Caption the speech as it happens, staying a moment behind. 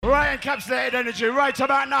Right, encapsulated energy. Right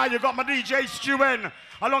about now, you got my DJ Stu N,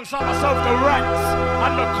 alongside myself, the Ranks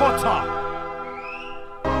and the Cotta.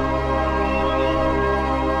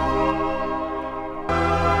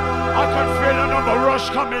 I can feel another rush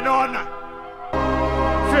coming on.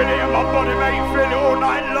 Feel it in my body, mate. Feel it all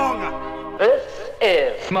night long. This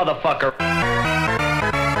is motherfucker.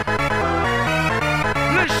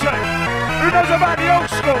 Listen, who knows about the old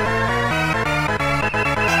school?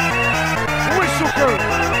 Whistle crew.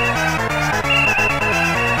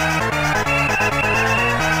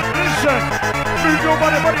 Listen, move your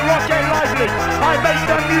body, rock, get lively. I make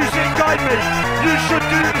the music guide me. You should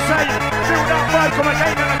do the same. Feel that vibe come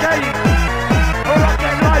again and again. Rock,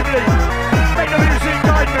 get lively. Make the music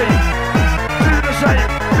guide me. Do the same.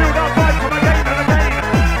 Feel that vibe come again and again.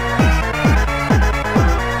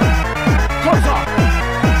 Cotta.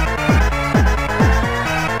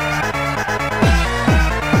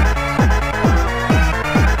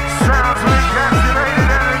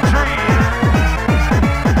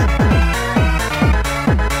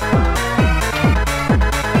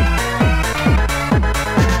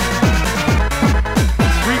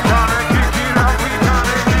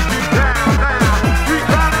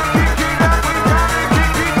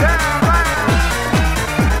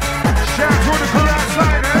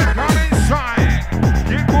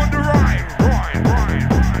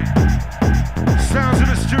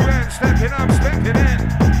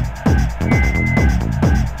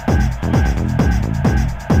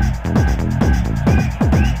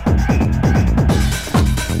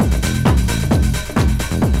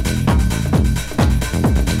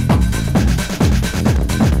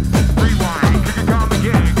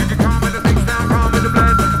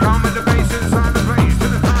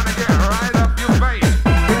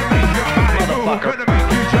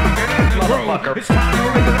 It's time to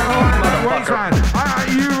make it on the waistline. Are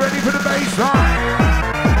you ready for the baseline?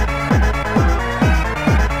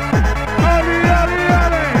 Ali, Ali,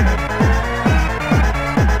 Ali.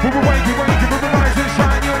 Move away, move the rise and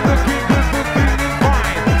shine. You're looking good, but feeling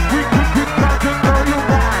fine. We could count and throw you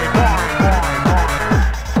wine.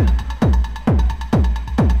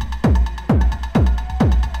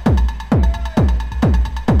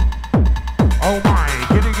 Oh my,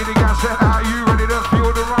 getting gas set. Are you ready to feel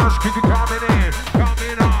the rush? Keep it coming in.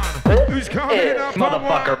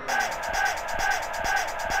 Motherfucker.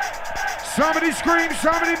 Somebody scream,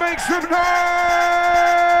 somebody make some noise!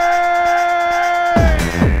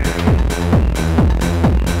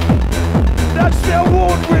 That's the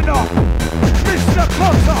award winner, Mr.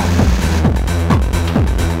 Cotta.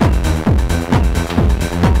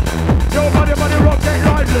 Yo, buddy, rock, get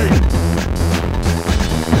lively.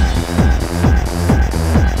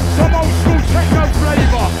 Some old school techno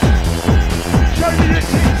flavor. Show me your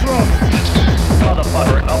teeth from.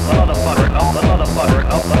 Motherfucker, the motherfucker, the motherfucker,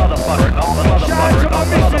 the motherfucker, the motherfucker. Shout out to my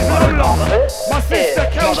Mrs. Lola, my sister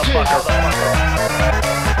Kelsey.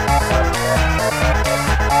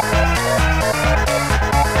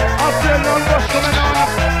 I feel no rush coming on.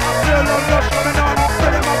 Feeling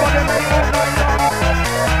my body mate all night long.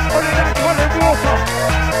 Only that cold water.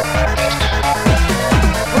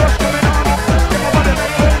 Rush coming on. Feel my body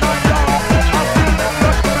mate all night long. I feel that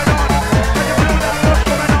rush coming on. Can you feel that rush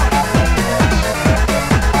coming on?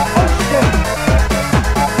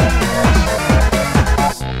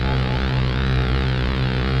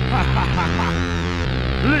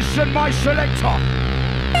 Listen, my selector,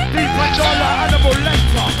 deep and dollar animal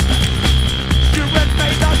lector. You went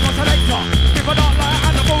made as my selector. If I don't like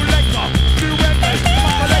animal lector, you went made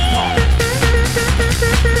my selector.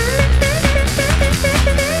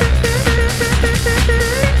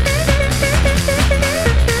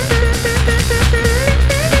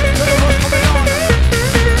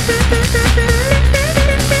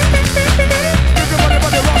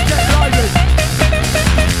 Everybody rock, get lively.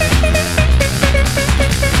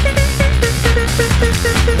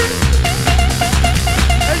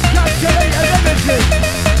 Encapsulated energy.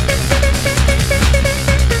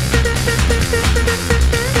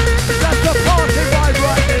 That's the party vibe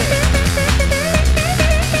right here.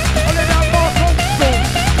 Only that mark on school.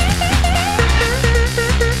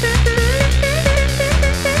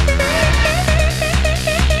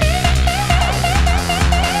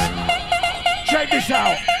 Check this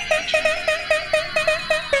out.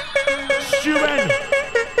 Stu N,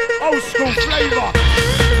 old school flavor.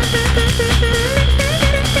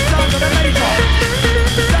 Sound of the laser.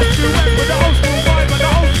 That's Stu N with the old school vibe and the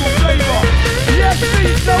old school flavor. Yes,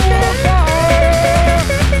 Lisa Walker.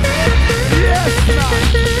 Yes, man.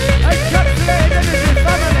 Encapsulated energy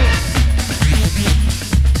family.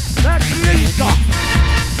 That's Lisa.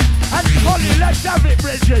 And Polly, let's have it,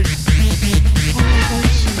 Bridget.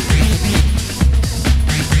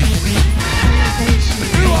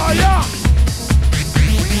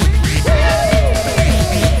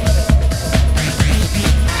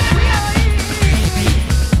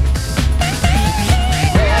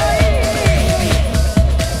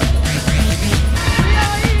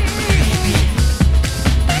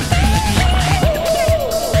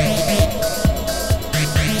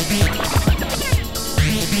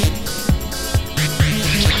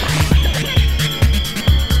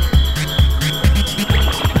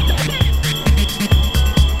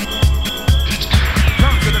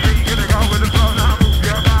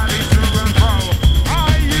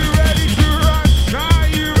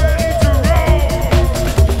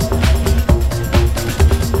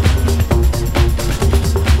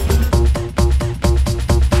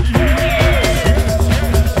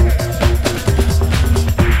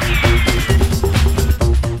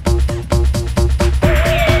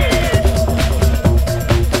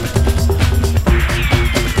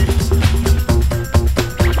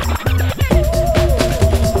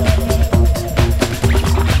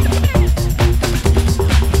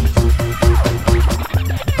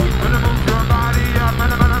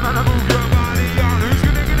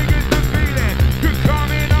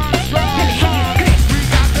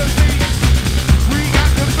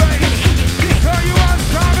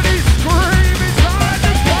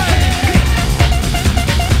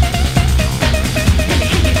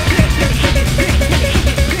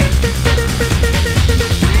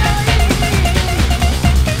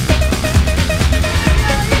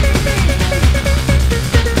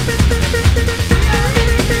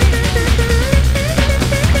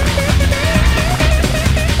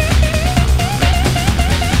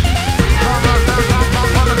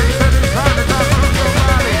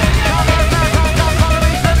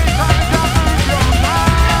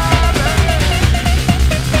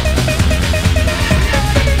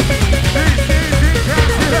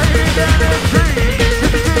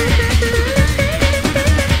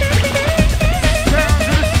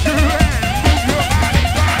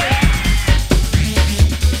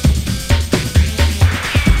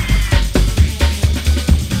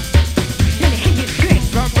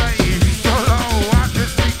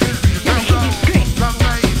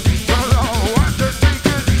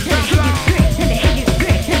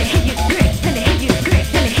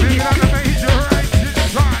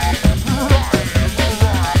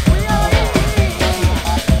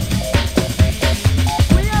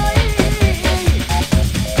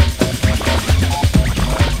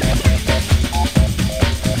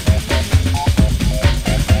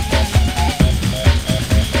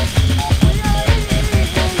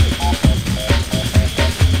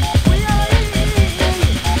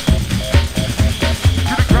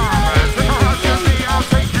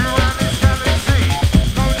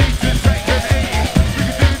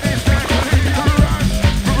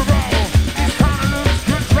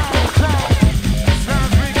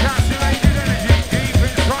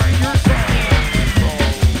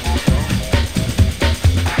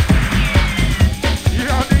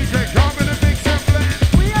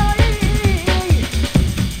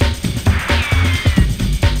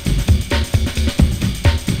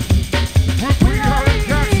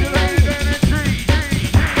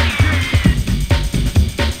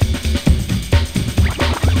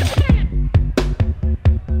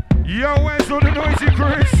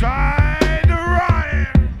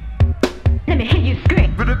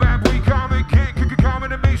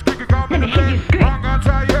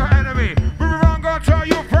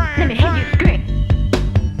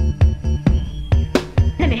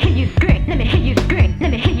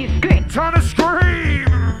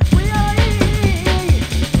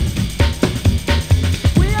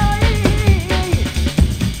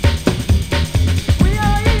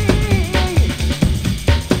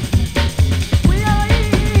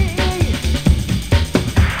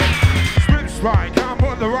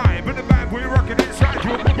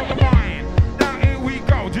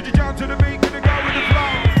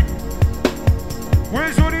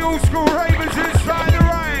 school ravers inside the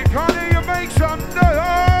rank. Can't hear you make some noise.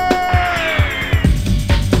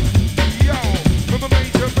 Yo, from a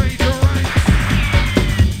major ranks.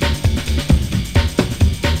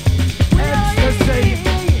 Ecstasy.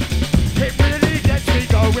 It really gets me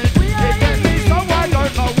going. It gets me so I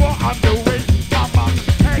don't know what I'm doing. Come on,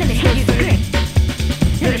 ecstasy.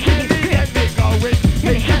 It really gets me going.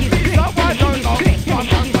 It gets me so I don't know.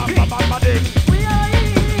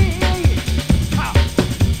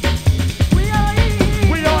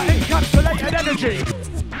 We are encapsulated energy.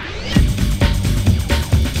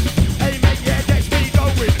 Hey mate, yeah, it gets me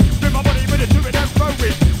going. Bring my body with it, do it and throw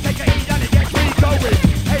it. Take a heat and it gets me going.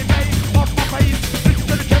 Hey mate, off my face. Listen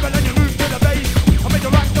to the treble and you move to the bass. I made the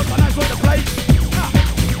rack up and that's on the place.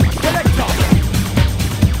 Selector.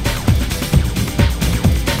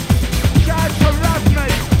 Shout to Rav,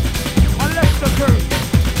 mate. Unless the crew.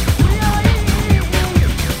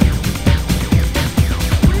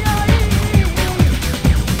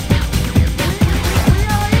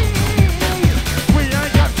 We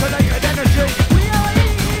encapsulated energy.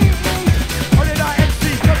 Only that MC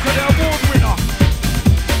took to the award winner.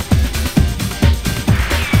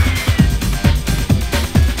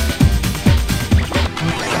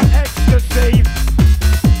 Ecstasy.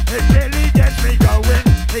 It really gets me going.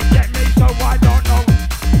 It gets me so I don't know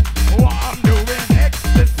what I'm doing.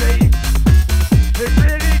 Ecstasy. It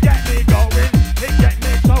really gets me going. It gets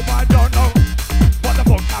me so I don't know what the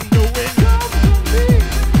fuck I'm doing.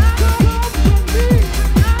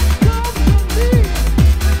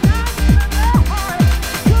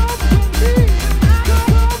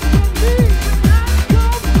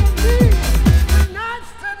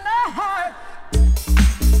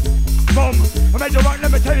 I made you right,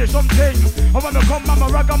 let me tell you something. I wanna come, I'm a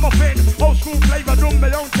ragamuffin. Old school flavor, doing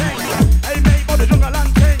my own thing. Hey mate, for the jungle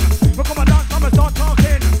and thing. We come and dance, I'ma start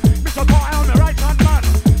talking. Mr. Carter on the right hand man.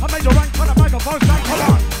 I made you rank on the microphone stand, come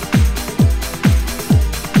on.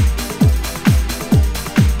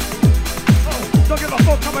 Oh, don't give a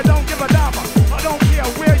fuck, and I don't give a damn. I don't care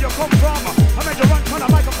where you come from. I made you rank on the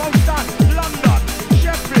microphone stand. London,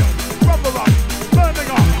 Sheffield, Rotherham,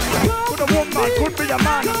 Birmingham. Could a woman, could be a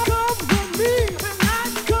man.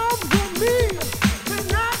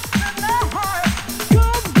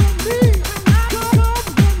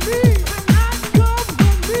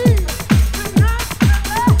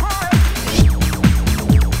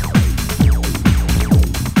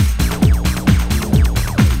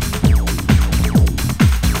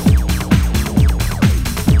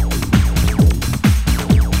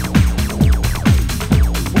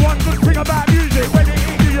 One good thing about music, when it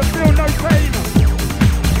hits you, you feel no pain.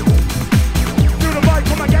 Feel the vibe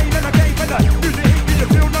come again and again, when the music hits you, you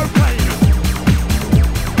feel no pain.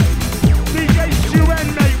 DJ Stu-N,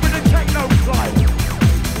 mate, with the techno vibe.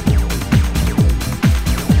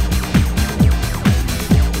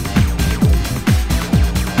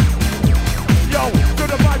 Yo, feel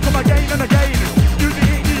the vibe come again and again. Music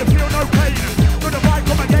hits you, you feel no pain. Feel the vibe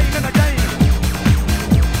come again and again.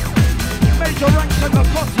 Major ranks in the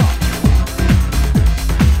gutter.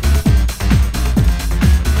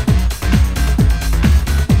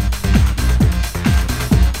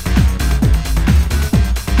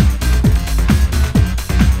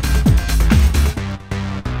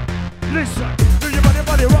 Listen, do your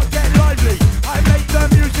body rock, get lively. I make the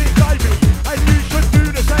music lively, and you should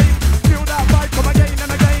do the same. Feel that vibe come again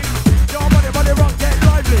and again. Your body rock, get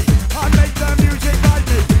lively. I make the music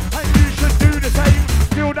lively, and you should do the same.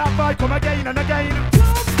 Feel that vibe come again and again.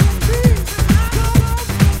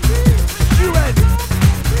 Stu-N.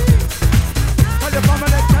 Tell your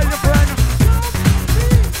family, tell your friend.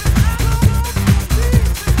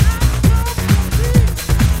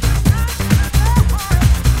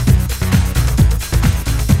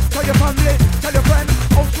 Tell your family, tell your friend.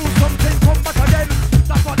 Old school something, come back again.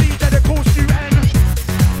 That's what DJ they call Stu-N.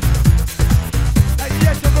 And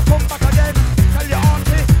yes, you can come back again. Tell your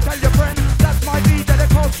auntie, tell your friend. That's my DJ they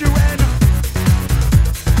call Stu-N.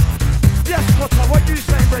 Yes, Cutter, what you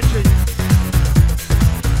saying, Richie?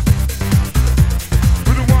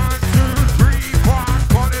 With a 1, 2, 3, 4,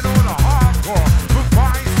 calling on the hardcore. For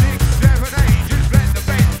 5, 6, 7, 8, just let the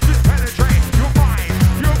bass just penetrate your mind,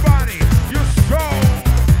 your body, your soul.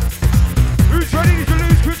 Who's ready to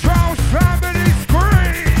lose control? Somebody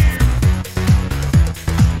scream!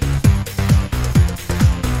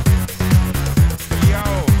 Yo,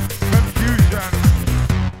 confusion.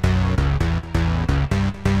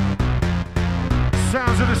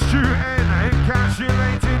 Sounds of the Stu-N,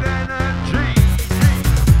 encapsulated energy.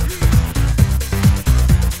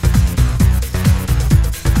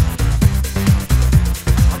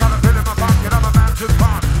 I got a pill in my pocket, I'm a man to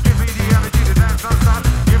pop. Give me the energy to dance non-stop.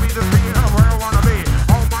 Give me the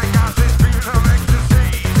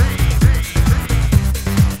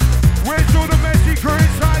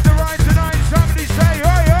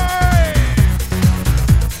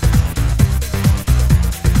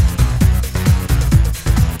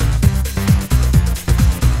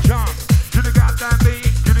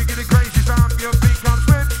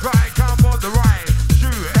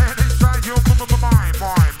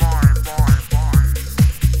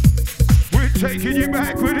Taking you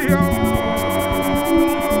back with the old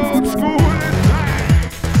school and time.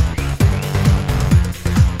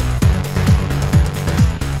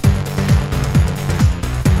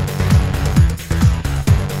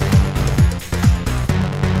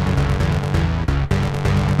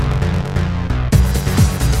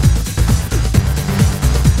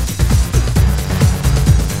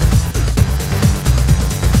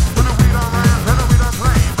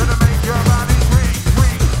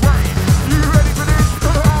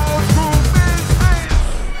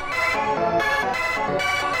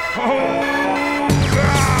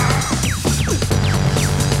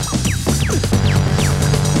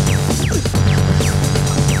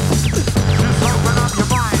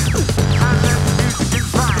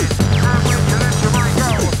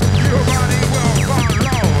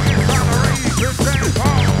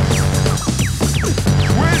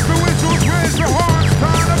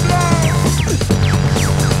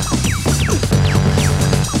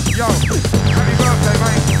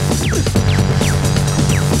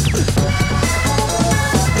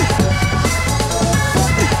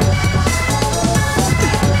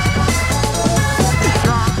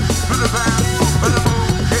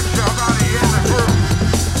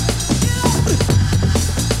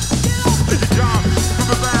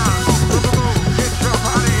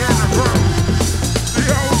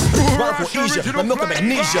 My milk of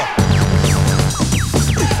magnesia.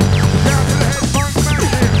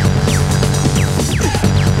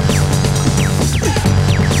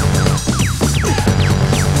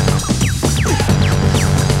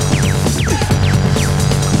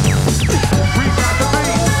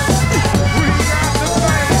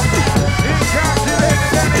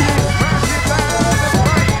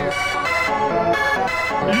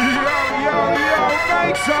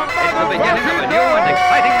 It's the beginning of a new and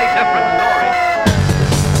excitingly different story.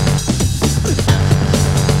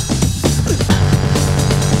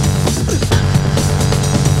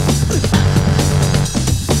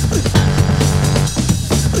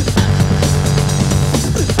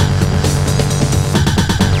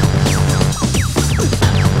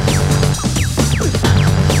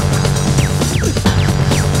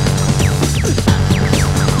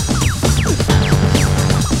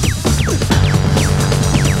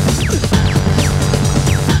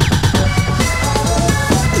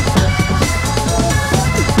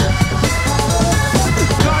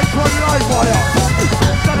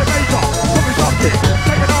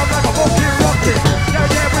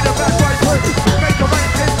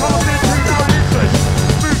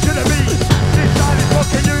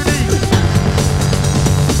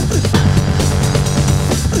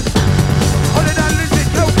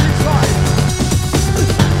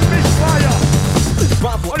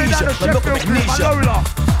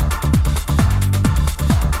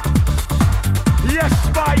 Yes,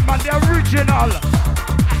 Spike man, the original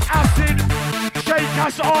acid shake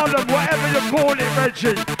us Harlem, whatever you call it,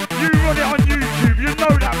 Reggie. You run it on YouTube, you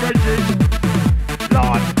know that, Reggie.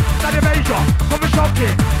 Lord, Daddy Major, come and shock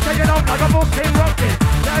it, take it off like a fucking rocket.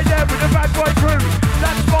 Stay there with the bad boy crew.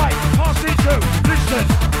 That's Spike, pass it to. Listen,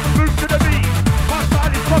 move to the beat. My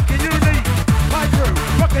style is fucking unique. My crew,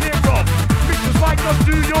 fucking it rough. Mr. Spike, just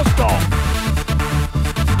do your stuff.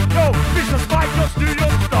 Yo, Mr. Spike, just do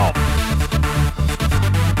your stuff.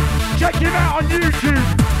 Check him out on YouTube.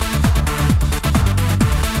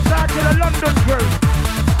 Shout to the London crew.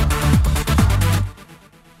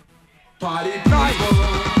 Party Nice.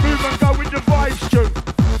 Move and go with the vibes, too.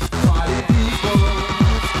 Party people.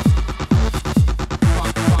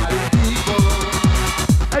 Party people.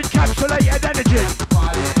 Encapsulated energy.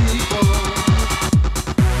 Party people.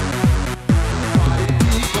 Party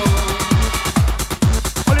people.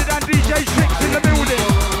 Holiday and DJ Tricks in the building.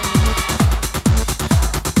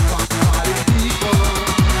 Party people.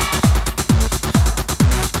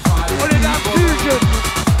 Holiday and Fusion.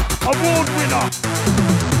 Award winner.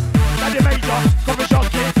 Daddy Major, come and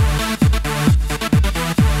shock it.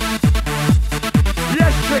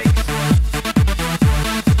 Yes, Tricks.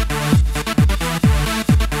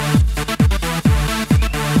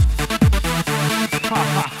 Ha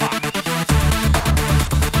ha ha.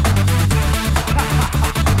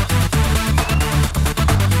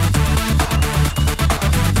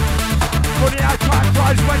 Funny how time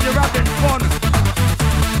flies when you're having fun.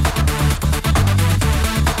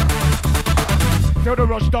 Feel the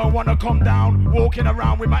rush, don't wanna come down. Walking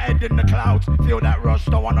around with my head in the clouds. Feel that rush,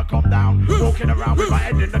 don't wanna come down. Walking around with my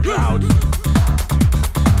head in the clouds.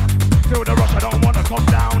 Feel the rush, I don't wanna come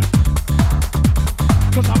down.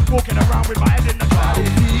 Cause I'm walking around with my head in the clouds.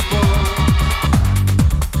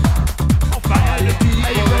 Off my head,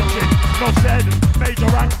 hey Reggie, no said. Major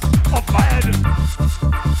ranks, off my head.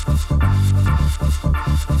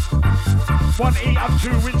 One E up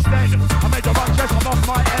two instead. I made the right choice, I'm off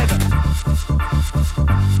my head.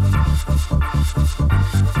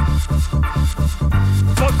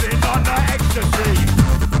 Buzzing on the ecstasy.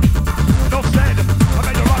 Enough said. I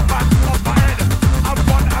made the right back off my head. I'm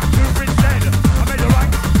one up two instead. I made the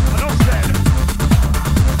right. Enough said.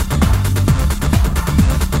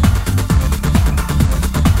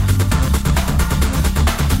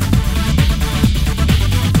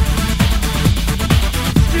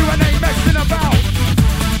 You and ain't messing about.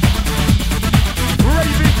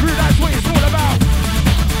 Raving crew, that's what it's all about.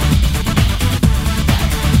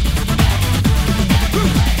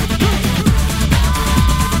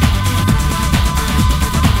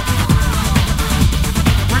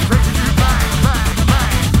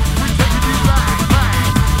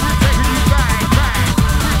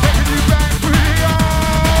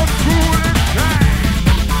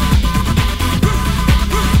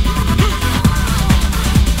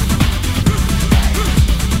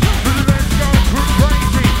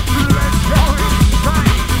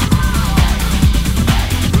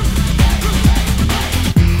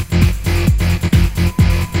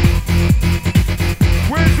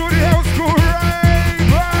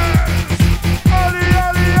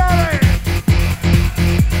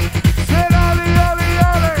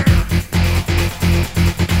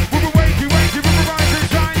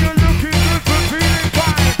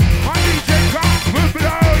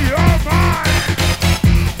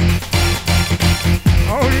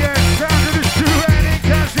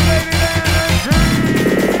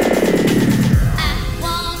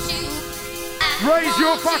 Raise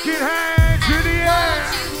your fucking hands in the air.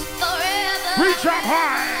 Reach up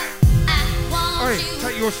high. Hey,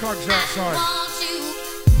 take your slugs outside.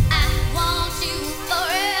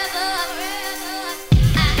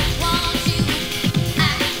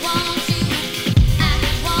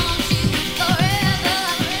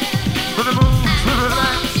 To the moon, to the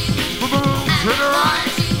left, to the moon, to the right.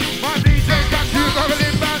 My DJ's got you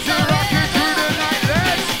bubbling, bouncing, rocking through the night.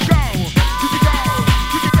 Let's go. Keep it going,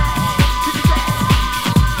 keep it going, keep it going.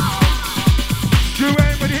 You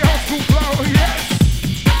ain't with the old school flow, yes.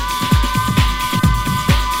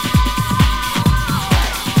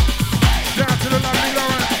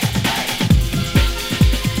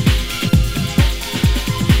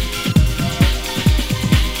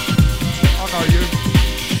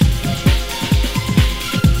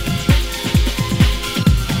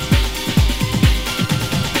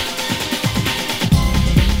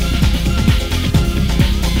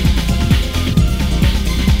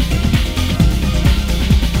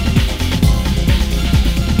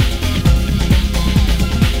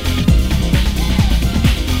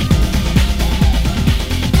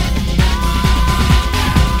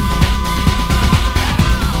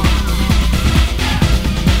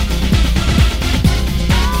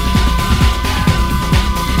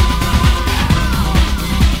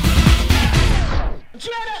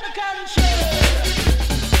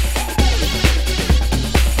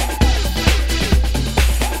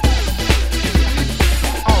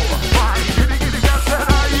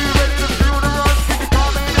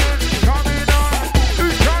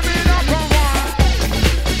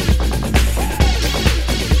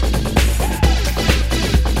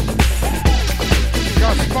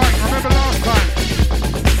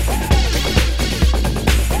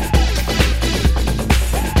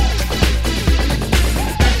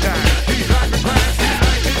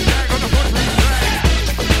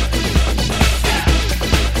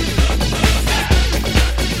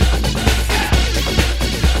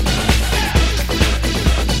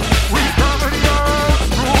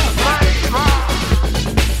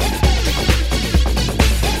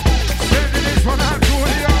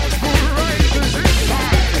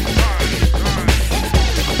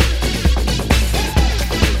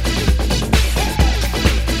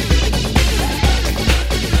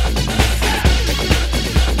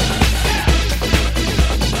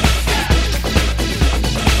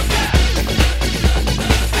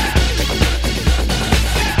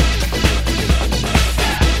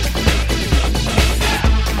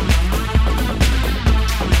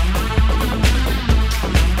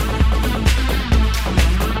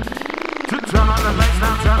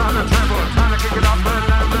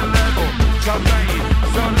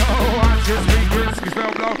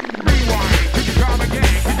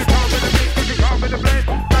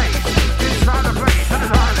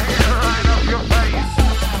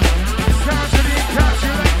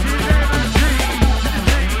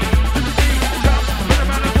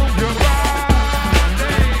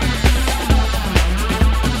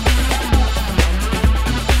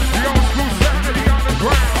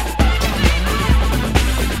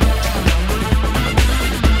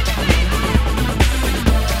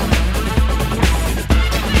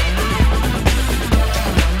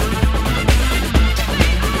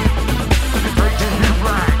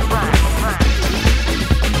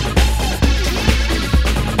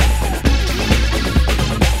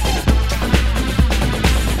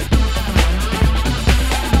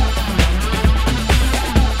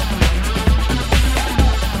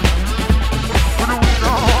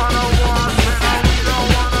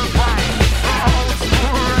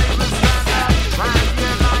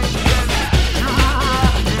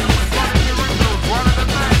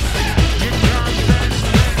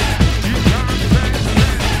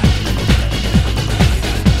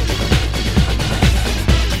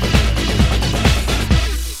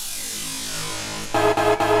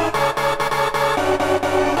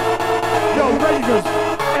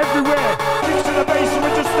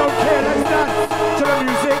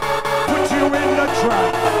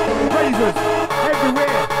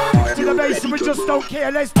 bass and we just don't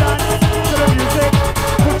care. Let's dance to the music,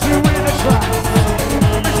 put you in a trance.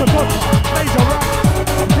 It's a podcast, major rap.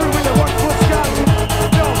 Through with the 1 foot scan.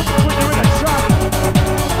 Yo, put you in a trance.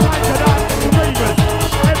 Time to dance, ravers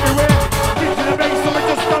everywhere. Get to the bass and we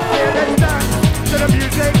just don't care. Let's dance to the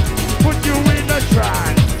music, put you in a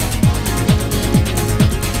trance.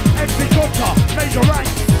 MC Cutter, major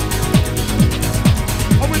ranks.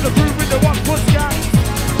 I'm with the groove with the 1 foot scan.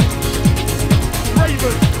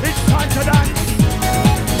 Ravers, it's time to dance.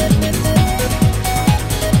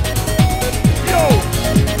 Yo,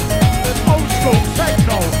 old school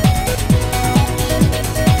techno.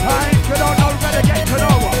 Time to know, better get to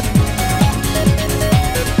know.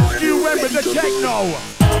 New web with the techno.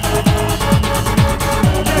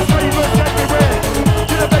 Yes, ravers everywhere.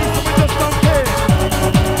 To the bass and we just don't care.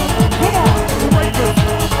 Come on, ravers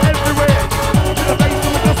everywhere. To the bass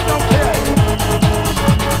and we just don't care.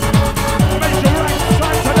 Major ranks,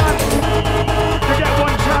 time to dance. You get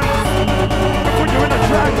one chance. We put you in a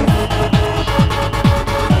trance.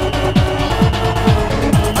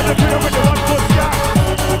 And the killer with the 1 foot scan.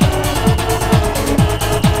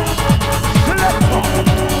 Selector.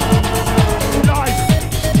 Nice.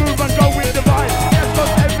 Move and go with the vibe. Yes,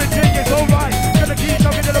 'cause everything is alright. Gonna keep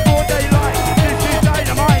talking to the broad daylight. This is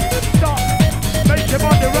dynamite. Stop. Make him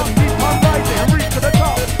on the rock. Keep on rising and reach to the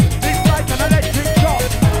top. It's like an electric shock.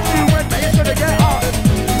 You and me, it's gonna get hot.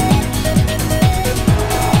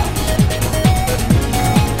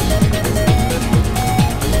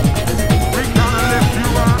 We gonna lift you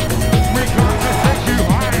up. We gonna take you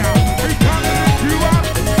higher. We gonna lift you up.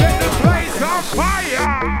 Set the place on fire.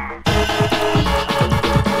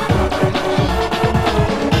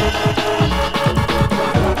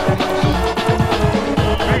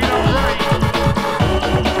 Make it up right.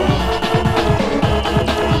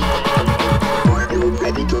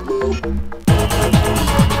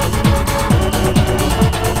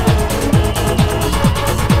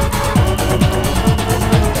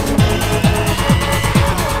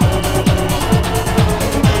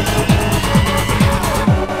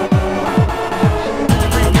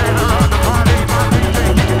 We gather on the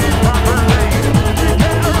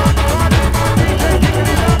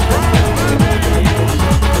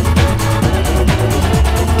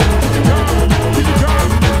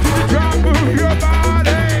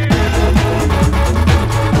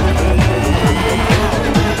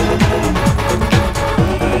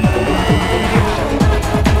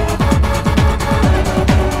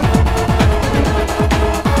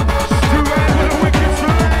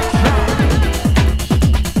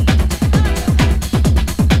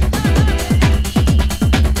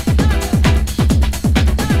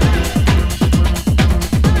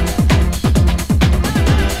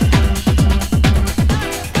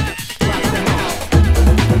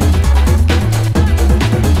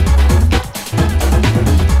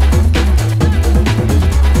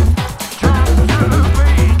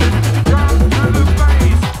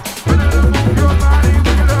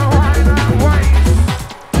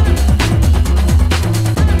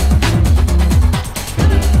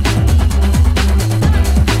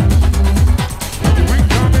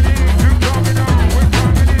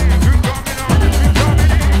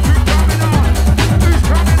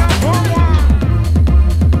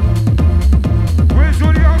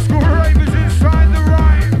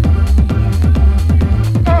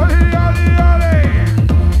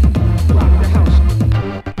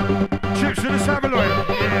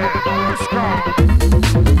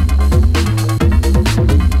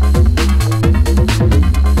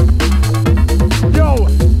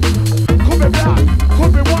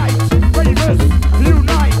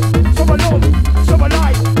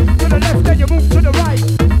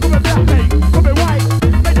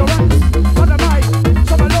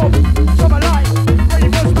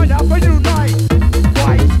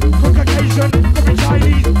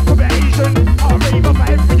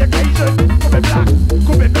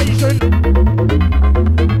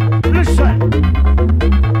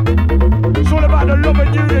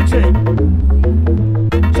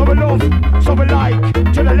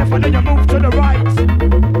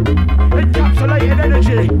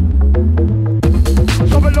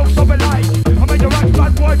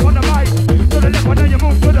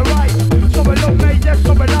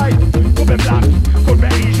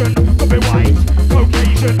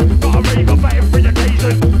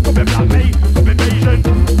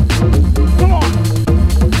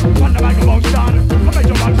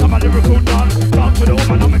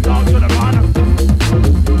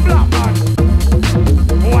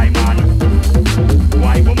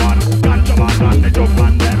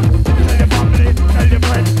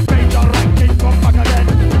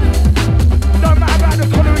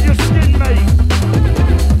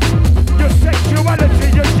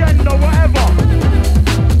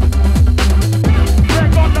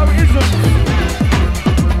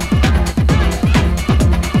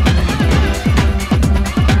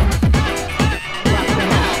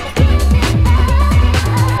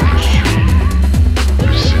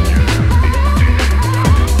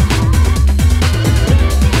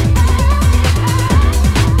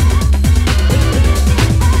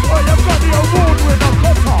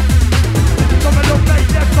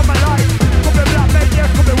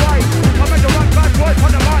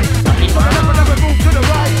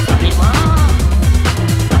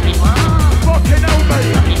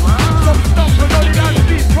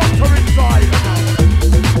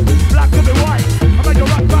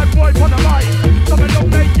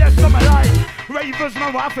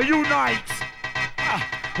man, we have to unite.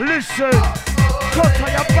 Listen, cut for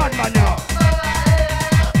your bad man, you know.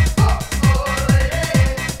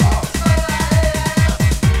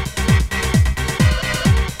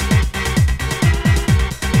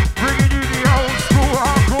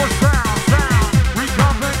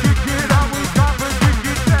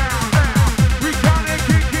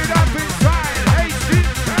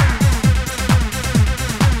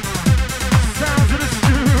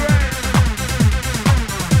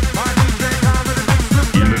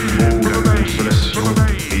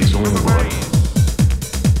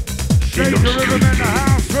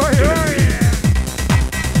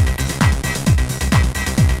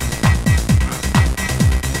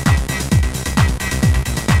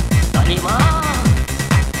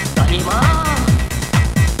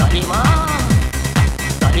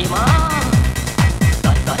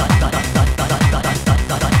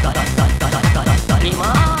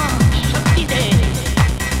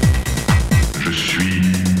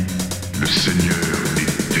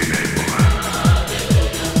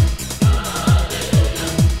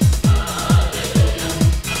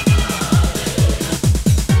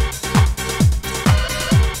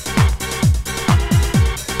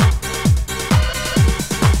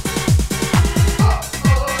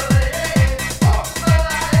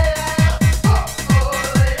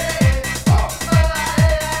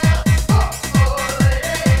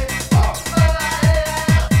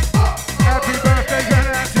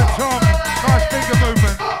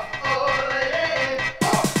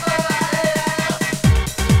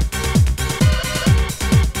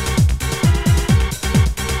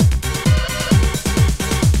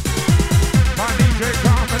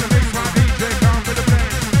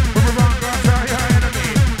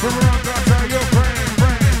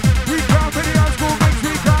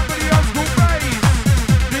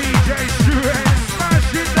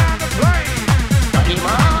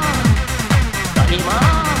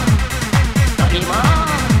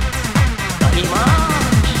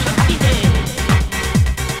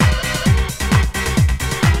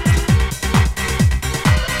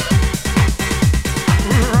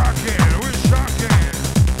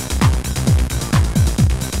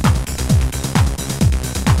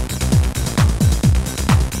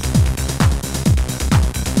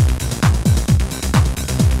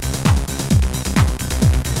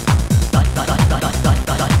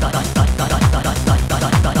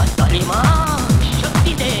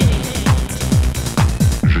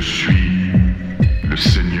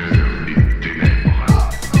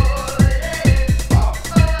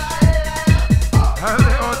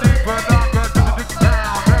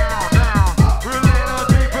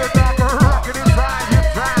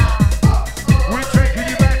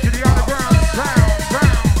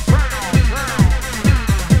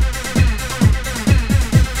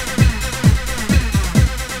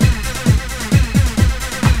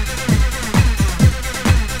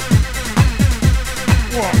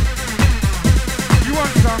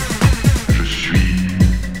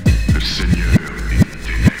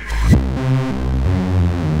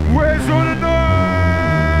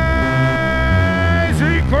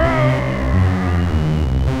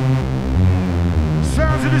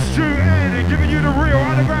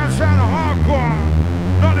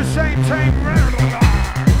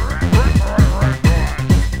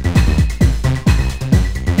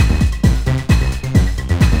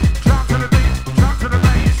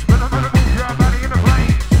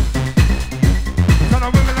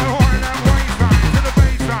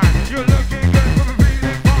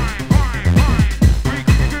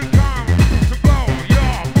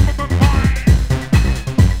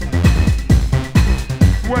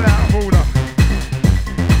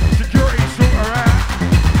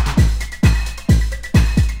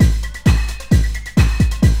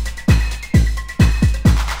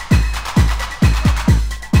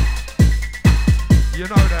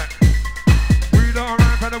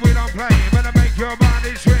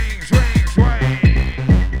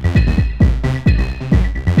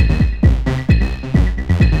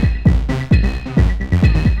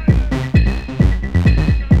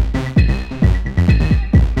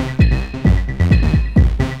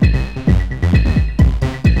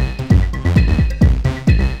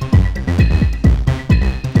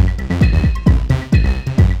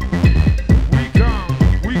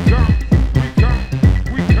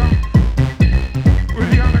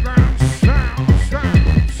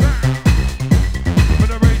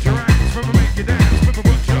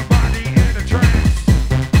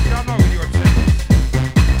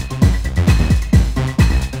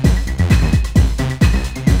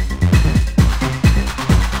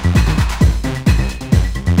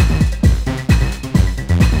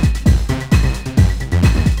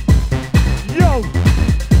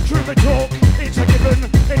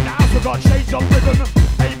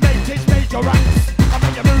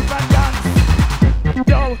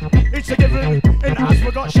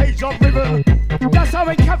 shades of rhythm. That's how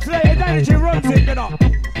encapsulated energy runs it, you know.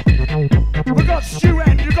 We got Stu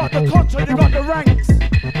N, you got the Cotter, you got the ranks.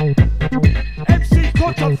 MC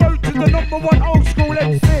Cotter voted the #1 old school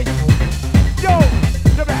MC. Yo,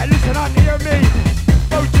 you better listen and hear me.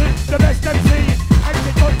 Voted the best MC.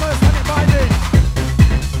 MC Cotter standing by me.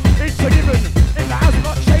 It's a given. In the house, we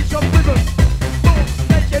got shades of rhythm.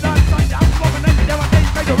 Make it outside the house, woman, and there are 8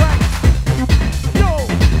 mega ranks. Yo,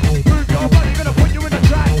 move your body, gonna put you in a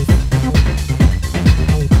trance.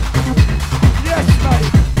 Yes, mate.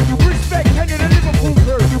 Respect Kenny the Liverpool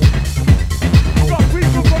crew. We've got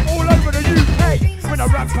people from all over the UK when I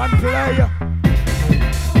rap and play.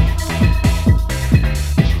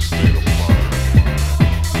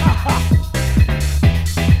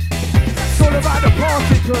 It's all about the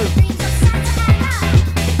party crew.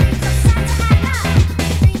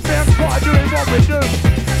 They're quite doing what we do.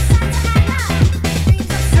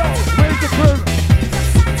 Yo, where's the crew?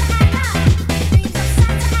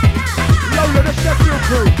 Lola the Sheffield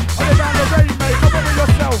crew. On the down the rain, mate. Come on with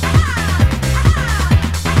yourself.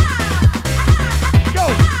 Yo,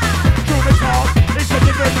 true guitar. It's a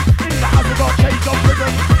given. In the house we got shades of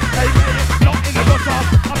rhythm. Hey mate, not in the gutter.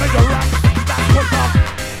 I'm in the ranks. That's gutter.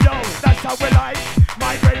 Yo, that's how we like.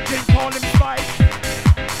 My raging call him Spike.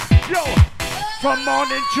 Yo, from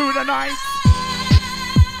morning to the night.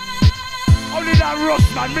 Only that Ross,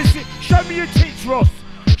 man, miss it. Show me your tits, Ross.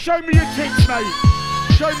 Show me your tits, mate.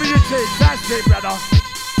 Show me your tits. That's it, brother.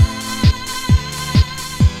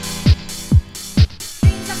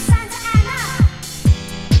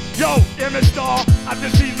 Yo, Star, I've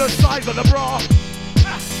just seen the size of the bra.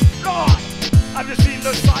 Lord, I've just seen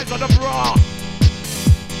the size of the bra.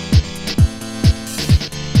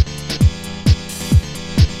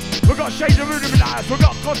 We got shades of rhythm in the house, we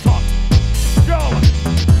got gutter. Yo,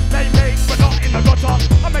 they make, but not in the gutter.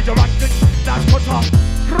 I made your ranking, that's gutter.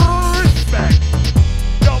 Respect.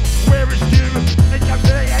 Yo, where is you?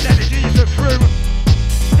 Encapsulated energy is a crew.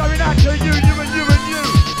 Going out to you, you and you and you.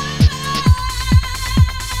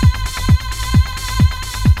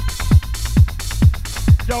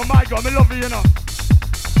 Yo, my God, me love you, you know.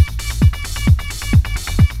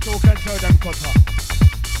 Talk and show them gutter.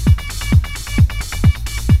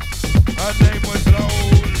 Her name was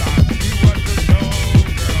Lola, she was the soul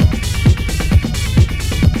girl.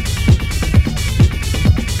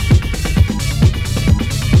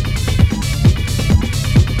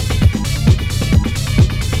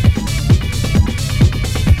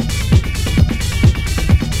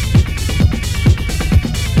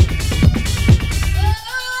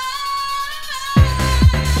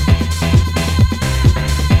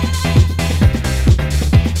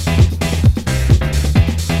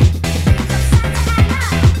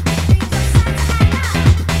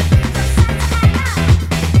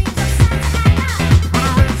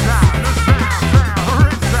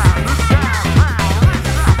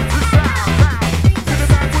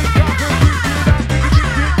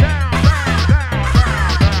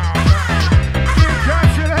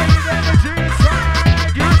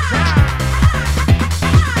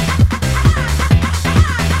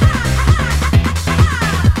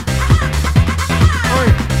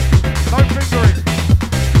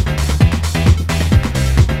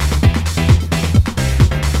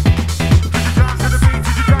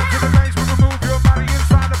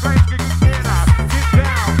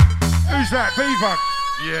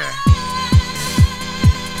 Yeah.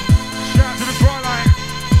 Shout to the twilight.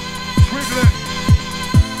 Twiglet.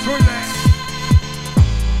 Toilet.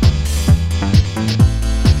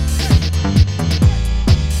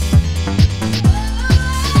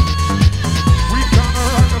 We come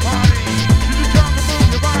around the party. To the jungle, move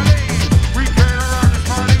your body. We came around this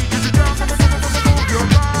party. To the jungle, move your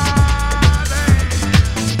body.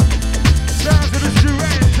 Sounds of the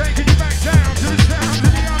duet, taking you back down to the sounds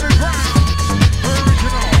of the underground.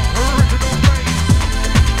 Original bass.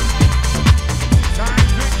 Time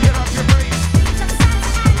to get up your bass.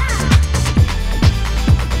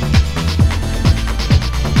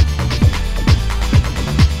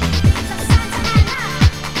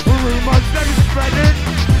 Rumors that is spreading.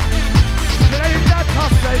 It ain't that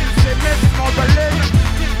tough, they say let's smuggling.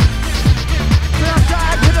 We are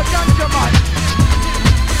tied to the ganja man.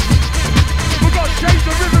 We got shades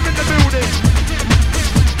of rhythm in the building.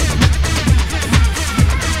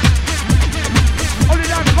 Only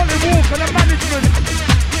that Colin Walker, the management.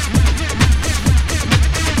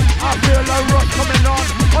 I feel a rush coming on.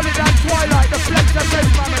 Only that Twilight, the Flex and Red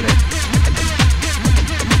family.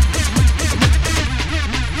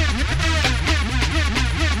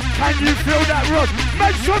 Can you feel that rush?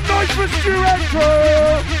 Make some noise for Stu Encro!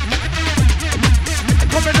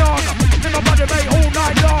 coming on. In my body, mate, all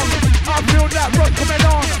night long. I feel that rush coming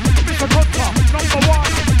on. Mr. Hunter, number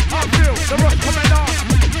one. I feel the rush coming on.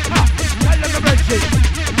 Ha, tell them the Reggie.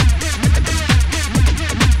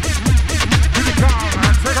 To the car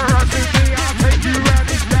and take a rush with me. I'll take you around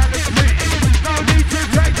this galaxy. No need to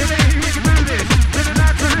take to me. We can do this. To the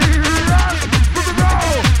naturally rush. With the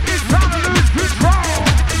roll. It's time to lose control.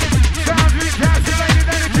 Sounds encapsulated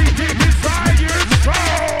energy deep inside your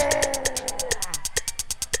soul.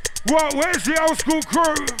 What? Where's the old school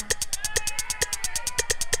crew?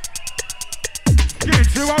 Getting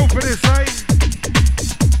too old for this, eh?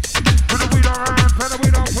 But we don't run, but we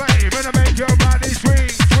don't play. Better make your body swing,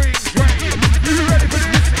 swing, sway. You ready for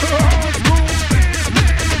this? Old school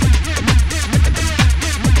business.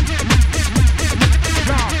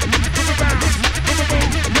 Down, from the bounce, from the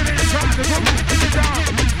move, then it's time to move. Get it down,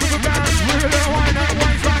 from the bounce, we're gonna wind that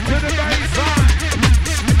waistline to the baseline.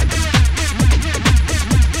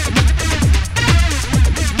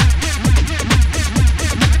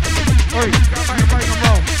 Oi, gotta make them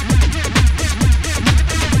roll.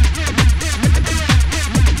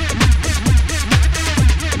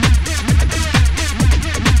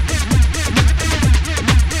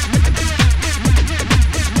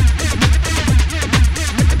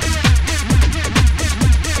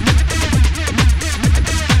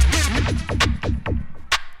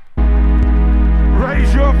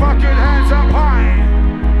 Raise your fucking hands up high.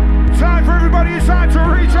 Time for everybody inside to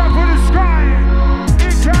reach up for the sky.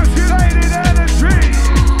 Encapsulated energy.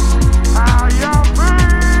 How you feel?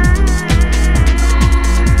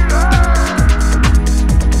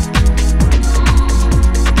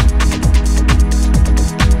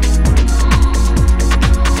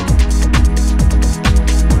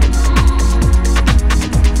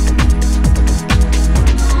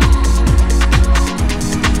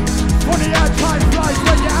 Funny how time flies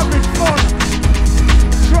when you're having fun.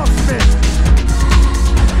 Trust me.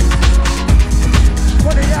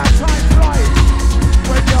 Funny how time flies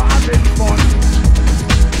when you're having fun.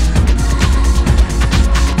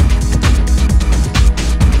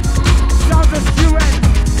 Sounds of Stuart.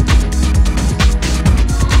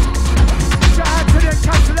 Shout out to the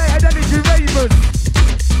Encapsulated Energy Ravers.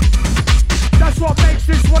 That's what makes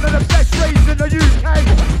this one of the best raves in the UK.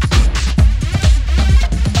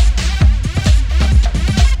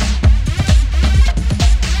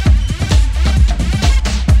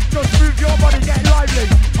 Just move your body, get lively.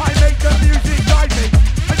 I make the music guide me,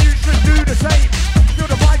 and you should do the same. Feel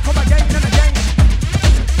the vibe come again and again.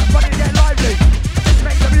 Body get lively,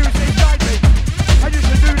 make the music guide me, and you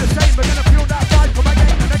should do the same. We're gonna feel that vibe come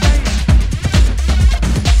again and again.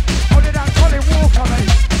 Hold it down, Colin Walker,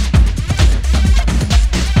 mate.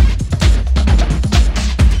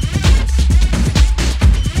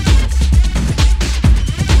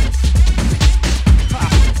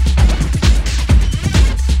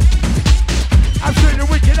 Absolutely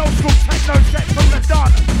wicked old school techno set from the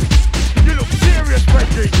done. You look serious,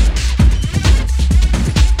 Reggie.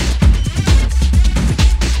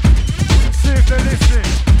 See if they're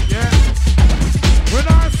listening, yeah? When I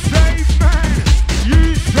say man, you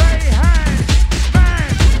say hand.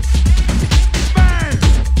 Man, man.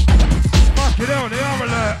 Fucking hell, they are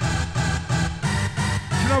alert.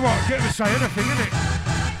 Do you know what? Get them to say anything, innit?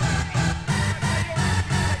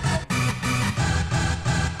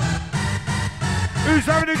 Who's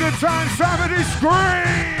having a good time? Somebody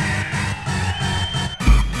scream!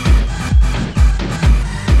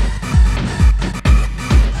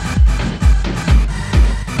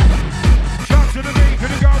 Jump to the beat,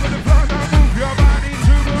 gonna go with the flow. Now move your body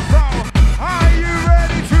to the flow. Are you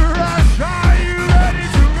ready to rush? Are you ready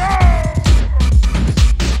to roll?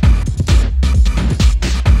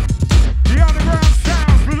 The underground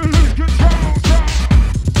sounds will lose control.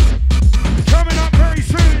 Coming up very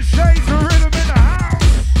soon, shades of rhythm in the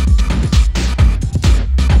house.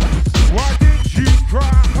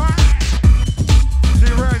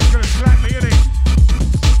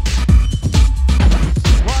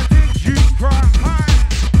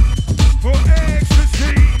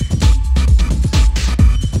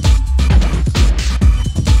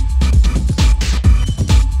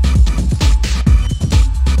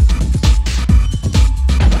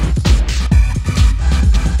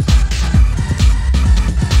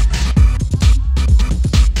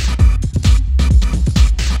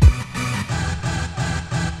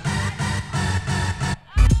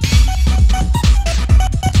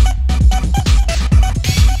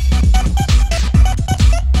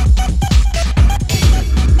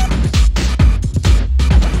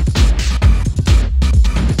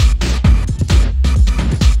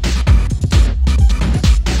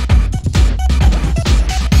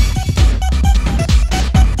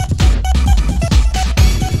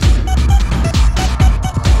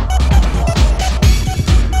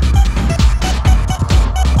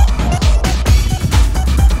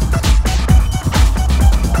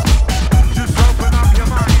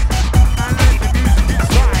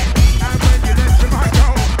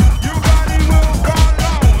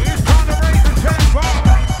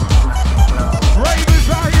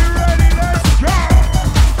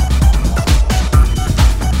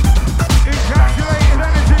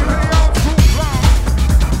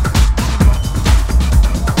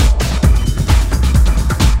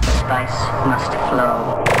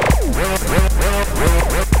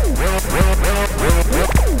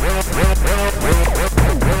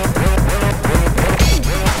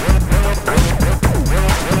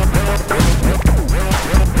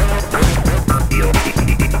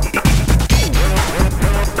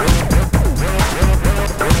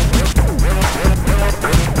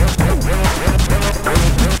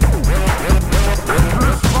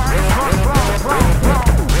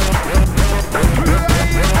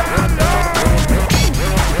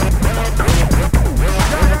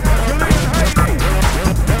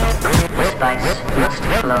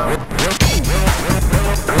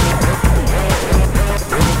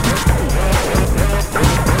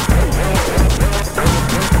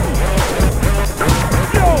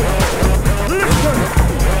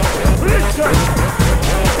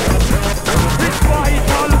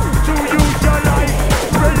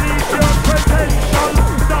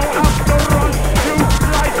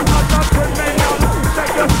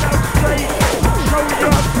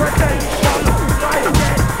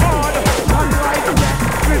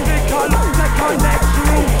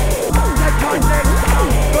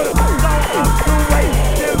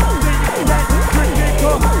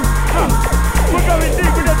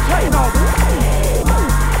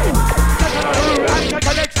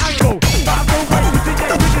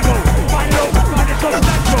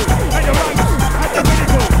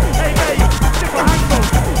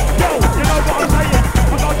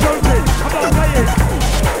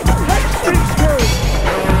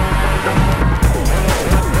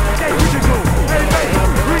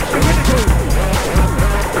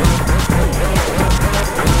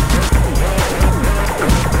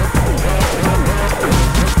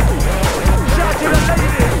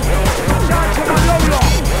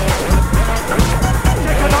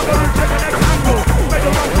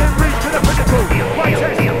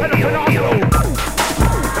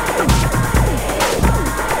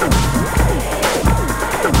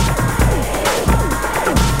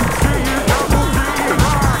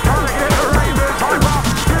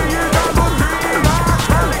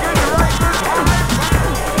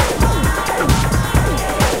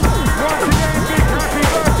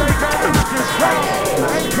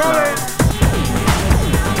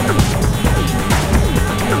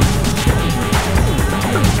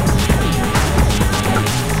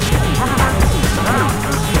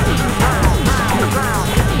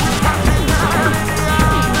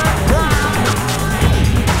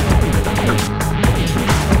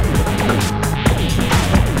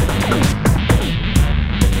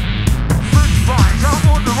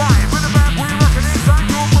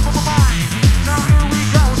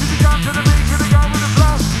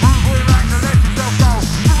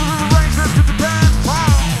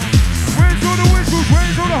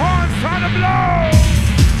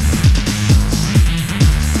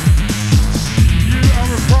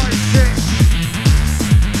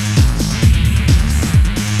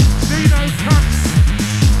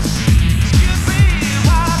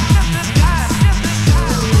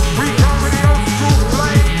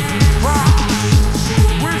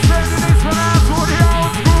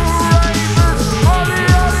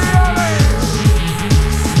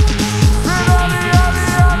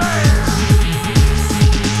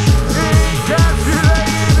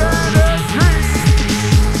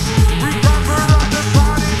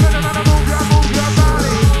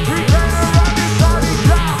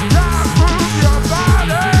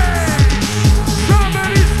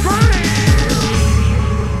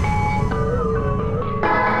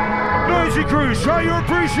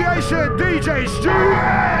 appreciation, DJ Stu.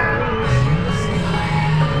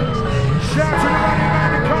 Shout to the running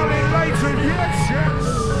man and Colin Layton. Yes, yes.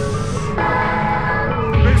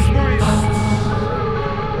 Miss Moist.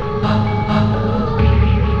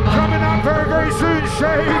 Coming up very, very soon.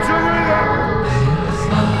 Shades of Rhythm.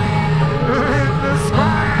 In the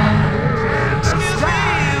sky. Excuse me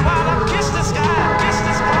while I kiss the sky, kiss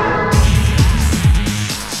the sky.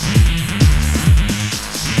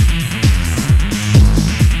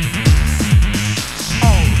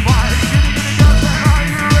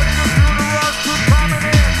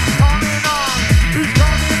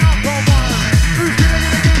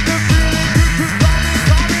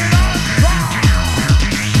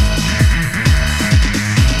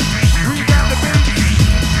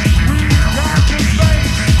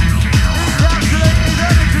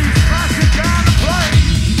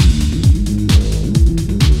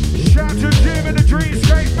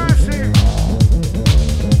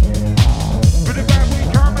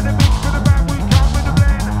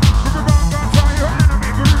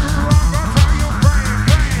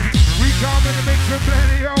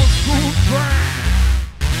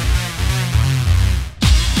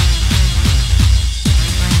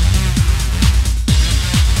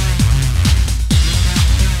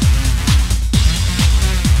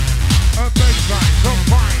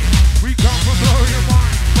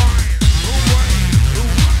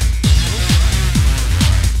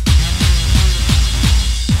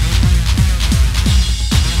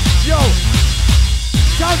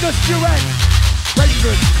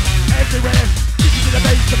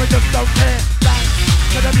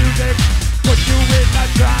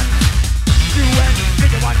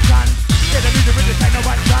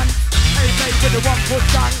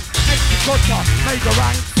 Executor, mega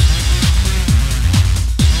ranks.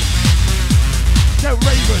 Tell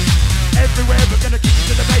Ravens, everywhere we're gonna kick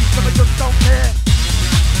to the base and we just don't care.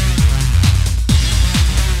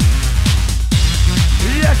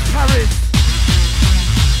 Yes, Paris.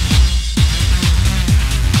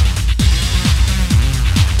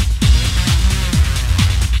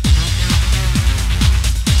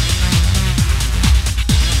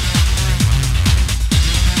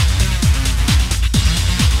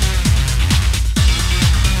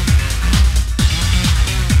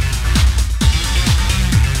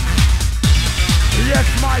 Yes,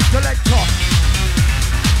 my selector.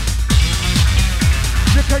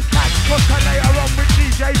 You can catch Costa later on with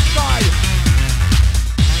DJ Sky.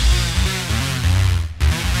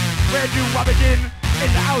 Where do I begin? In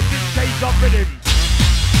the house in shades of rhythm.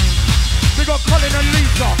 We got Colin and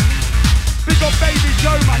Lisa. We got Baby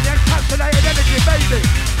Joe, man, the encapsulated energy, baby.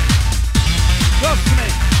 Trust me.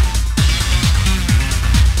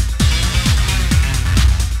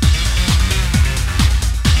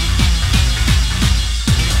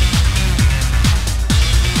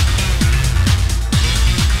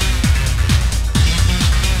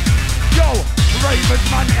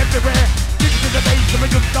 Ravens, man, everywhere. Kick to the bass and we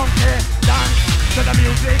just don't care. Dance to the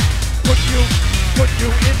music. Put you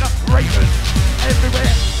in the ravens.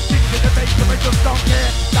 Everywhere. Kick to the bass and we just don't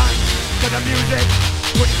care. Dance to the music.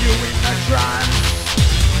 Put you in the trance.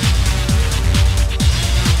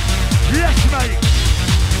 Yes, mate.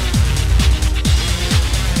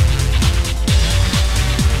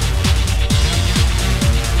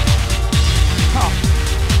 Huh.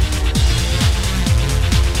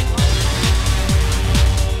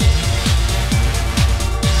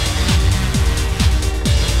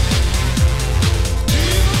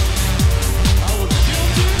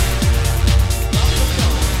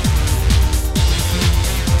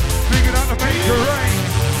 Correct.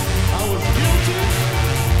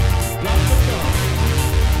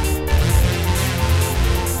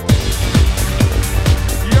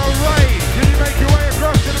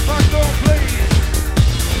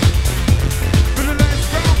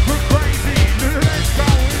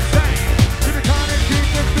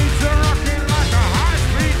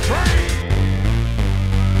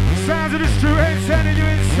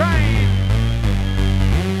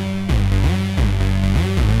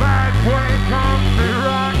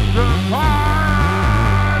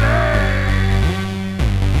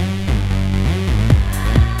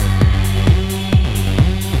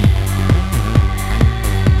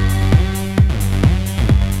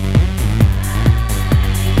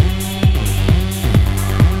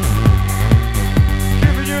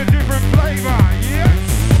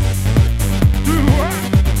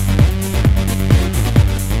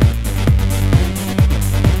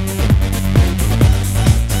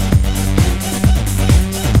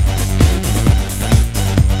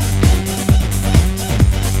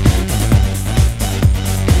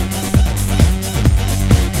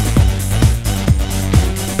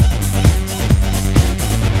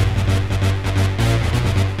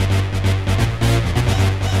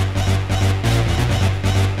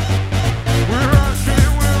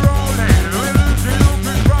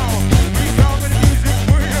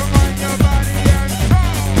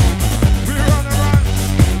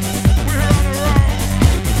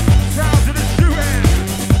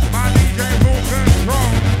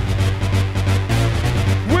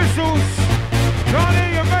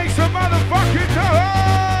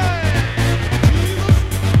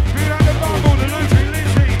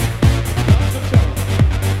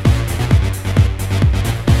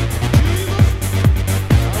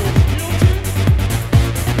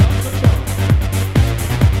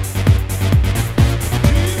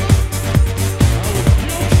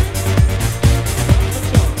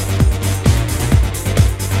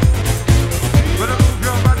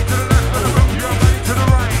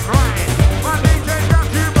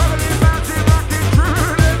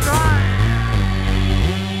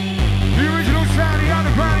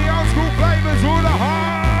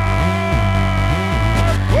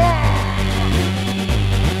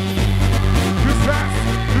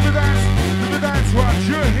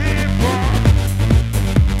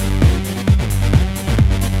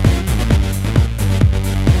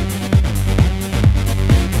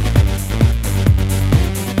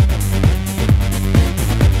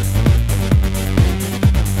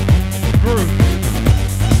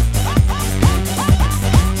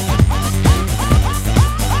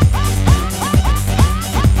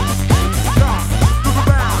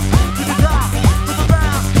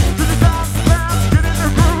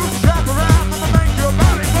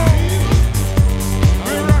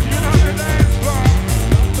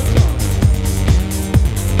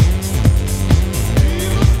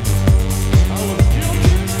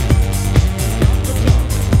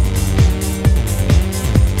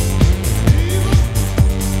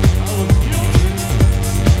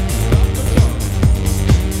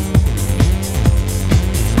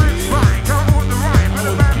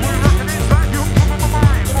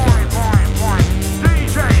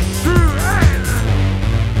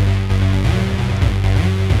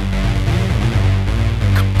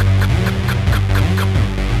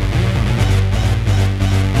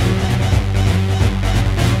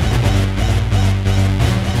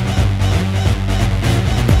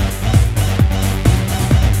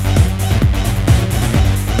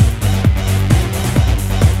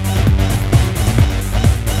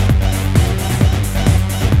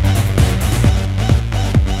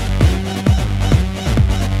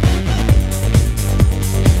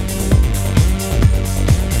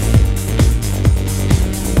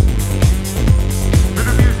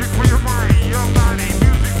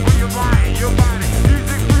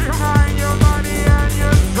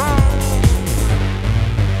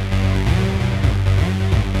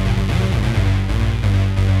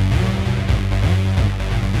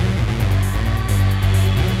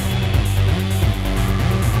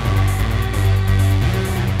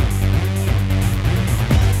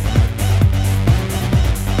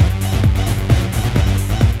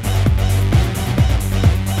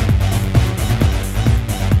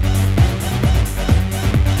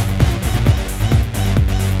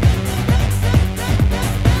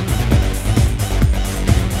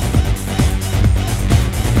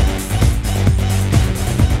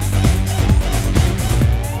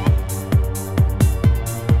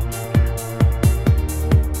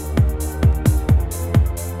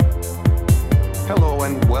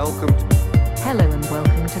 welcome. Hello and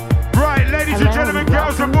welcome to... Right, ladies and gentlemen,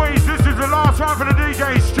 girls and boys, this is the last one for the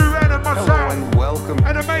DJs, Stu N and Hello myself, and welcome.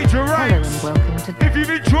 and the major Hello rates. and welcome to... If you've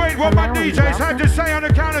enjoyed what my Hello and DJs had to welcome. say on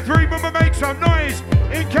the count of three, mama, make some noise.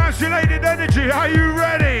 Encapsulated energy, are you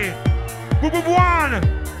ready? 1,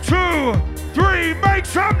 2, 3, make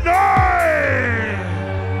some noise!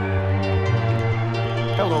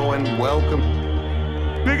 Hello and welcome.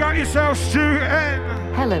 Big up yourself, Stu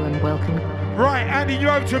N. Hello and welcome. Right, handing you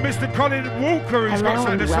over to Mr. Colin Walker, who's got Hello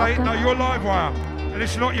something to and say. welcome. No, you're live wire, and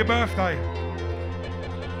it's not your birthday.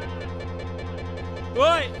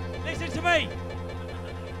 Right, listen to me.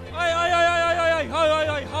 Hey,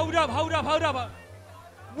 hold up.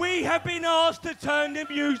 We have been asked to turn the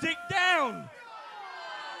music down.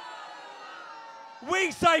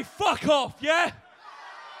 We say fuck off, yeah?